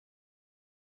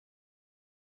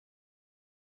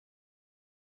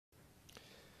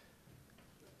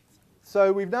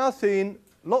So we've now seen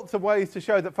lots of ways to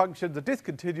show that functions are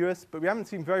discontinuous, but we haven't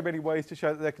seen very many ways to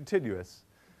show that they're continuous.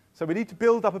 So we need to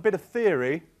build up a bit of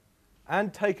theory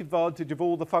and take advantage of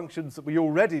all the functions that we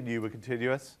already knew were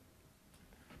continuous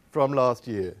from last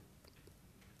year.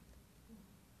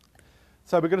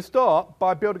 So we're going to start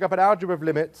by building up an algebra of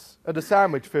limits and a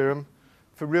sandwich theorem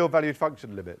for real-valued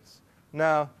function limits.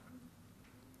 Now,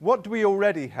 what do we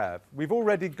already have? We've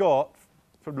already got,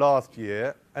 from last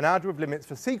year, an algebra of limits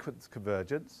for sequence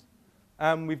convergence,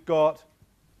 and we've got,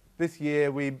 this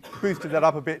year, we boosted that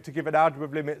up a bit to give an algebra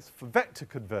of limits for vector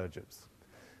convergence.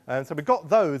 And so we've got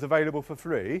those available for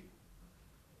free,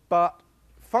 but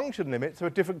function limits are a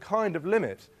different kind of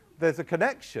limit. There's a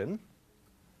connection,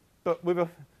 but with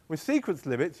sequence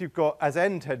limits, you've got as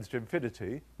n tends to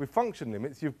infinity. With function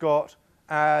limits, you've got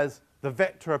as the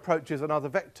vector approaches another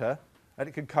vector, and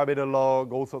it can come in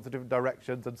along all sorts of different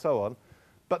directions and so on.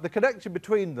 But the connection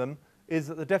between them is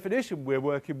that the definition we're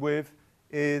working with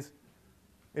is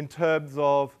in terms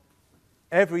of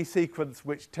every sequence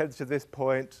which tends to this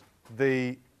point,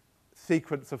 the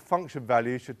sequence of function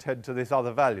values should tend to this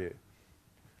other value.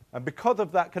 And because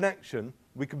of that connection,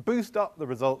 we can boost up the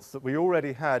results that we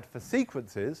already had for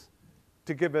sequences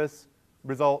to give us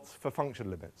results for function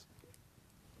limits.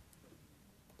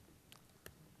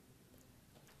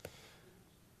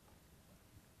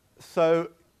 So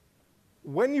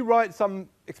when you write some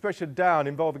expression down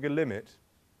involving a limit,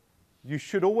 you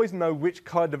should always know which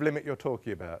kind of limit you're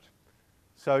talking about.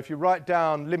 So if you write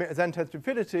down limit as n tends to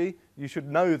infinity, you should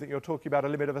know that you're talking about a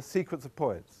limit of a sequence of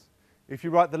points. If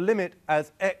you write the limit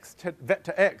as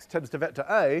vector x tends to vector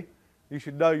a, you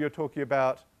should know you're talking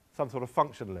about some sort of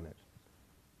function limit.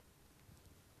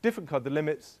 Different kind of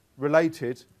limits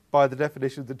related by the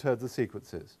definitions in terms of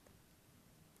sequences.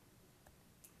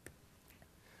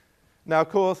 Now, of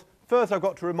course, first I've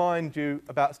got to remind you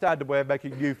about standard way of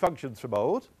making new functions from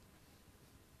old.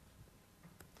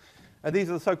 And these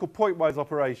are the so-called pointwise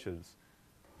operations.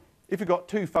 If you've got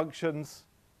two functions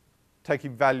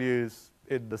taking values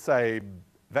in the same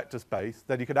vector space,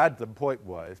 then you can add them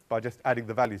pointwise by just adding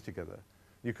the values together.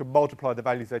 You can multiply the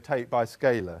values they take by a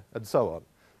scalar, and so on.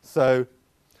 So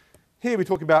here we're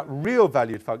talking about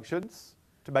real-valued functions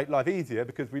to make life easier,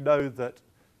 because we know that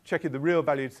checking the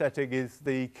real-valued setting is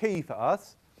the key for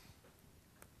us.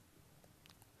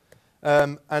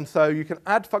 And so you can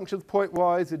add functions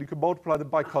pointwise, and you can multiply them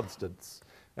by constants.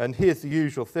 And here's the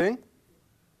usual thing.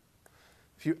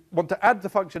 If you want to add the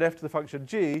function f to the function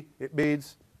g, it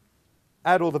means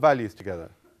add all the values together.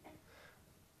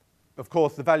 Of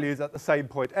course, the values at the same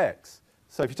point x.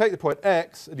 So if you take the point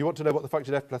x and you want to know what the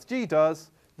function f plus g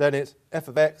does, then it's f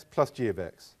of x plus g of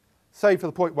x. Same for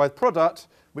the pointwise product,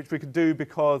 which we can do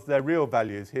because they're real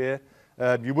values here.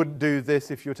 You wouldn't do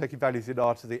this if you were taking values in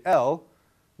R to the L.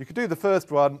 You could do the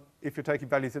first one if you're taking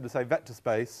values in the same vector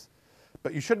space,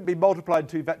 but you shouldn't be multiplying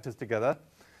two vectors together.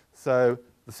 So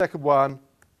the second one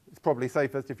is probably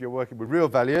safest if you're working with real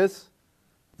values.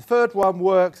 The third one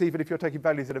works even if you're taking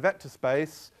values in a vector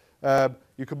space.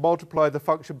 You can multiply the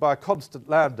function by a constant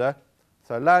lambda.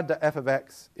 So lambda f of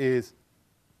x is,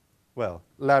 well,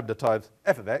 lambda times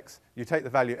f of x. You take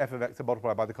the value f of x and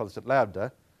multiply by the constant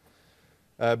lambda.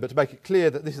 But to make it clear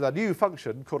that this is a new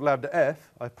function called lambda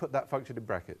f, I've put that function in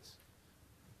brackets.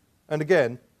 And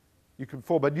again, you can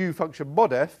form a new function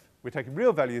mod f. We're taking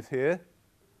real values here.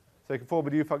 So you can form a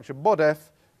new function mod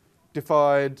f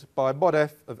defined by mod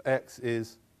f of x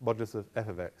is modulus of f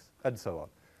of x, and so on.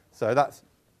 So that's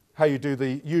how you do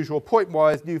the usual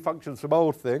pointwise new functions from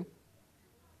old thing.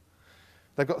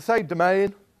 They've got the same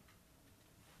domain.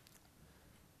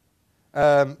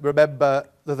 Remember,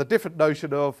 there's a different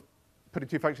notion of putting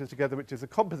two functions together, which is a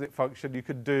composite function. You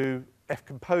can do f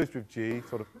composed with g,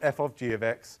 sort of f of g of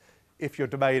x, if your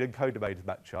domain and codomains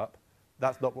match up.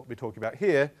 That's not what we're talking about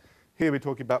here. Here we're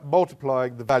talking about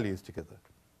multiplying the values together.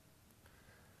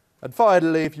 And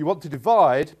finally, if you want to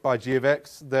divide by g of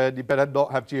x, then you better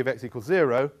not have g of x equals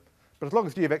 0. But as long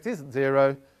as g of x isn't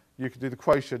 0, you can do the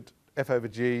quotient f over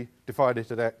g, divide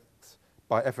it at x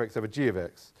by f of x over g of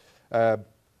x.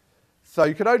 So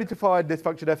you can only define this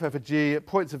function f over g at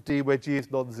points of d where g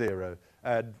is non-zero.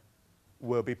 And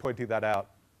we'll be pointing that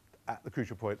out at the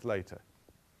crucial points later.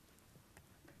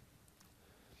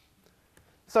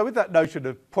 So with that notion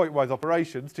of pointwise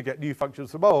operations to get new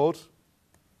functions from old,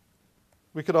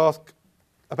 we could ask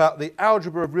about the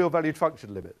algebra of real-valued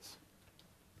function limits.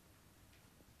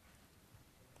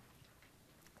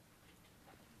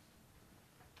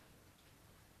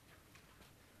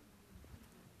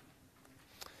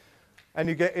 And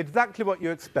you get exactly what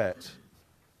you expect.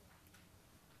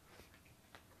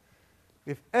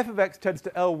 If f of x tends to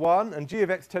L1 and g of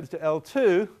x tends to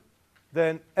L2,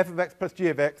 then f of x plus g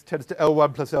of x tends to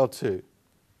L1 plus L2.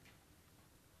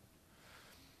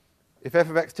 If f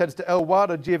of x tends to L1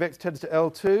 and g of x tends to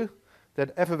L2,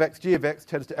 then f of x, g of x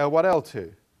tends to L1,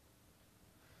 L2.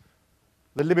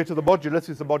 The limit of the modulus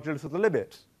is the modulus of the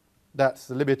limit. That's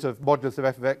the limit of modulus of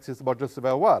f of x is the modulus of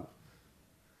L1.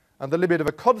 And the limit of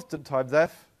a constant times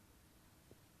f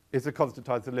is the constant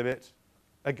times the limit.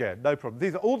 Again, no problem.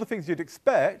 These are all the things you'd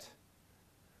expect,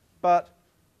 but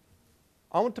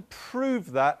I want to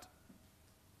prove that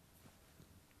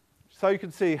so you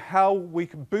can see how we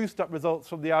can boost up results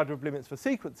from the algebra of limits for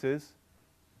sequences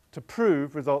to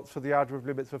prove results for the algebra of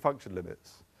limits for function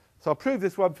limits. So I'll prove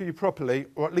this one for you properly,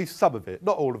 or at least some of it,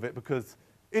 not all of it, because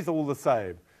it's all the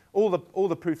same. All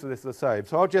the proofs of this are the same.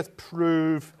 So I'll just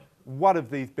prove one of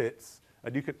these bits,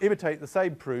 and you can imitate the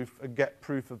same proof and get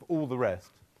proof of all the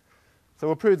rest. So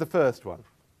we'll prove the first one.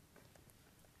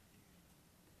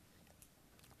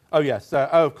 Oh yes,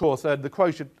 of course, the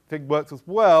quotient thing works as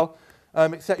well,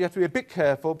 except you have to be a bit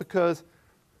careful because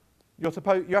you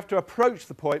have to approach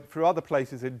the point through other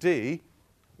places in D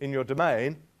in your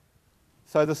domain.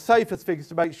 So the safest thing is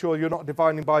to make sure you're not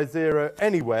dividing by 0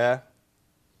 anywhere,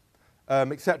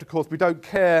 except, of course, we don't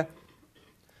care.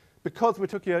 Because we're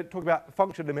talking about the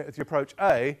function limit as you approach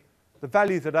A, the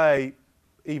values at A,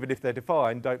 even if they're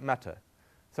defined, don't matter.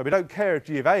 So we don't care if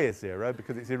g of A is 0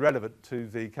 because it's irrelevant to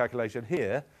the calculation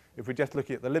here. If we're just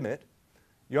looking at the limit,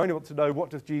 you only want to know what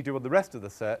does g do on the rest of the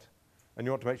set, and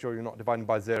you want to make sure you're not dividing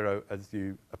by 0 as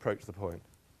you approach the point.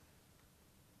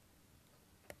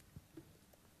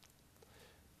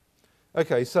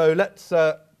 Okay, so let's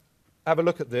have a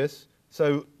look at this.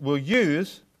 So we'll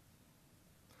use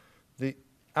the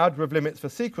algebra of limits for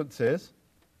sequences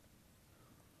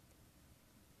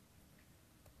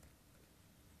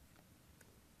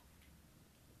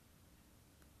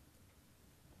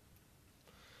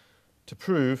to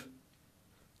prove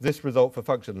this result for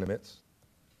function limits.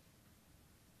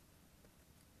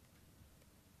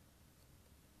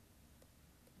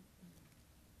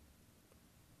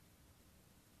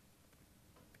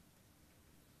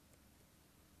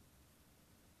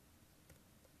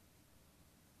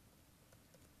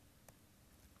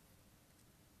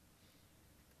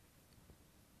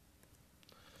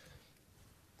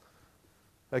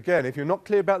 Again, if you're not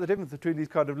clear about the difference between these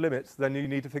kind of limits, then you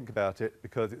need to think about it,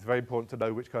 because it's very important to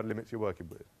know which kind of limits you're working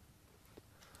with.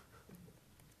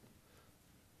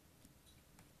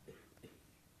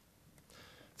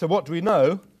 So what do we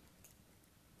know?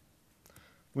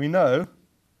 We know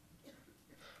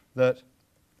that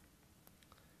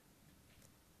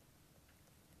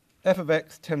f of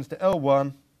x tends to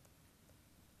L1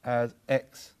 as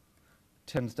x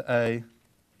tends to A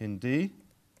in D,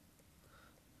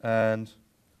 and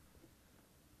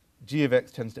g of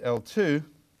x tends to L2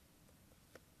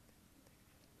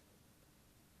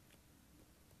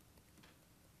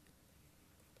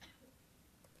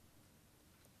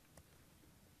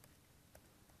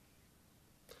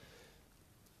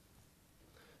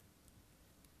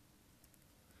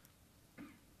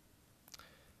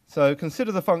 So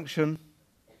consider the function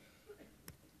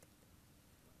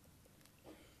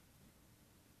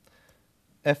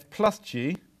f plus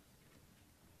g.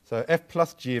 So f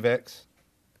plus g of x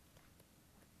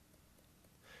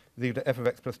is equal to f of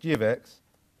x plus g of x.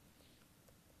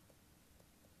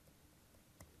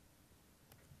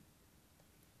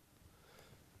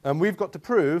 And we've got to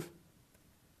prove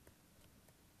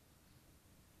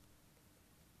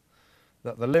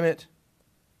that the limit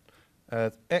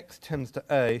as x tends to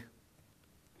A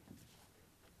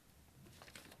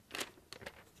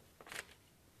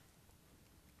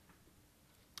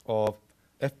of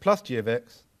f plus g of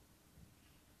x,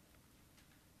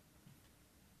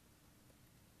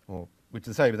 or which is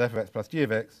the same as f of x plus g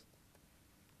of x,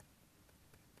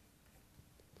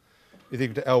 is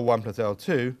equal to L1 plus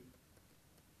L2.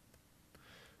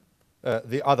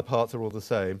 The other parts are all the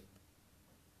same.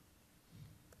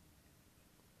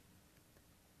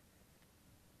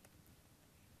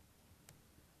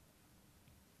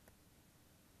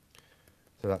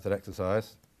 So that's an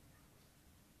exercise.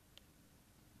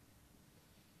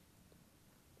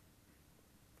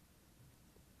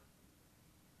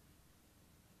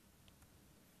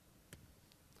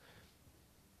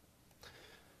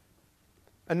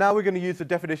 And now we're going to use the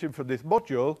definition from this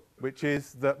module, which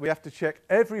is that we have to check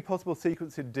every possible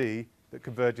sequence in D that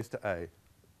converges to A.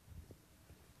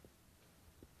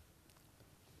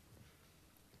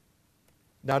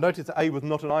 Now notice that A was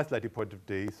not an isolated point of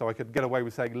D, so I could get away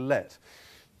with saying let.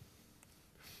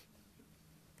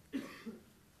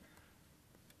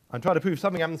 I'm trying to prove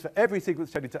something happens for every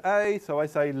sequence tending to A, so I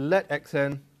say let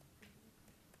xn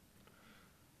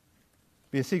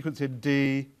be a sequence in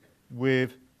D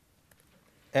with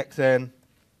xn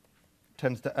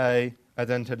tends to A as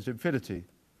n tends to infinity.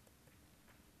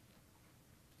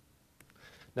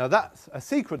 Now that's a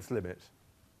sequence limit.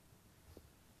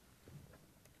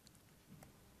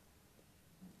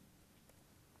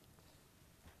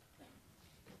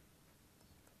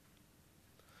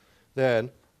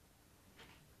 Then,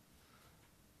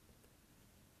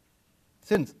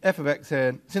 since f of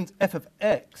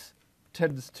x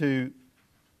tends to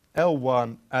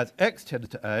L1 as x tends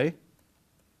to A,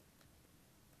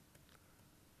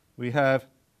 we have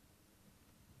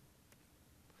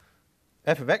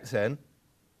f of xn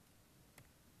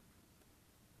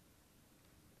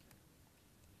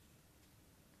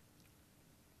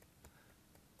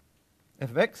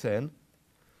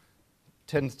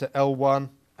tends to L1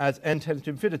 as n tends to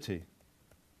infinity.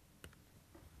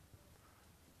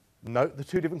 Note the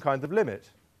two different kinds of limit.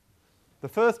 The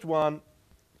first one,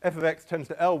 f of x tends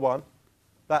to L1,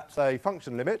 that's a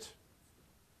function limit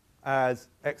as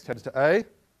x tends to A.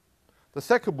 The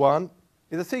second one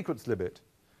is a sequence limit.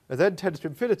 As n tends to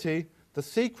infinity, the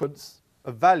sequence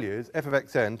of values, f of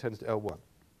xn, tends to L1.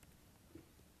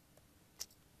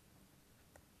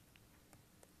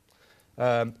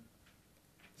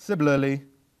 Similarly,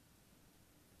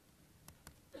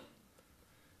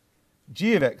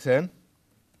 g of xn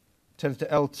tends to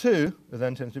L2 as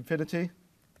n tends to infinity.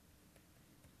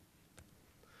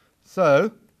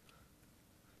 So,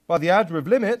 by the algebra of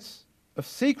limits of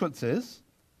sequences,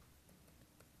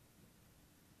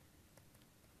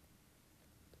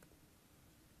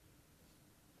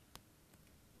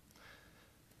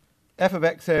 f of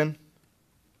xn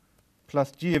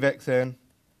plus g of xn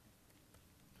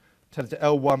tends to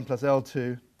L1 plus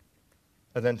L2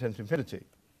 as n tends to infinity.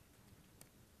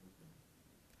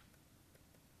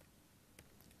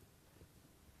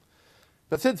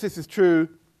 But since this is true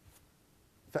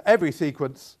for every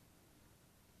sequence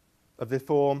of this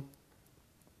form,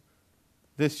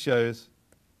 this shows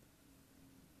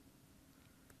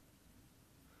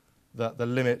that the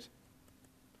limit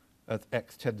as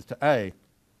x tends to A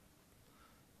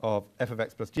of f of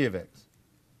x plus g of x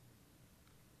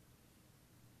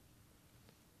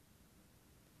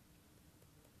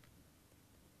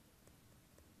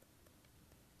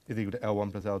is equal to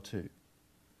L1 plus L2.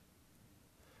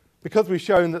 Because we've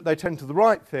shown that they tend to the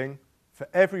right thing for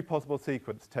every possible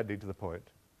sequence tending to the point.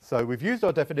 So we've used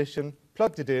our definition,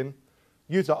 plugged it in,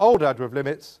 used our old algebra of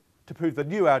limits to prove the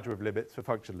new algebra of limits for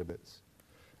function limits.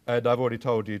 And I've already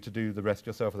told you to do the rest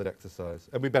yourself with an exercise.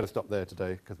 And we better stop there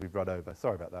today because we've run over.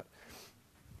 Sorry about that.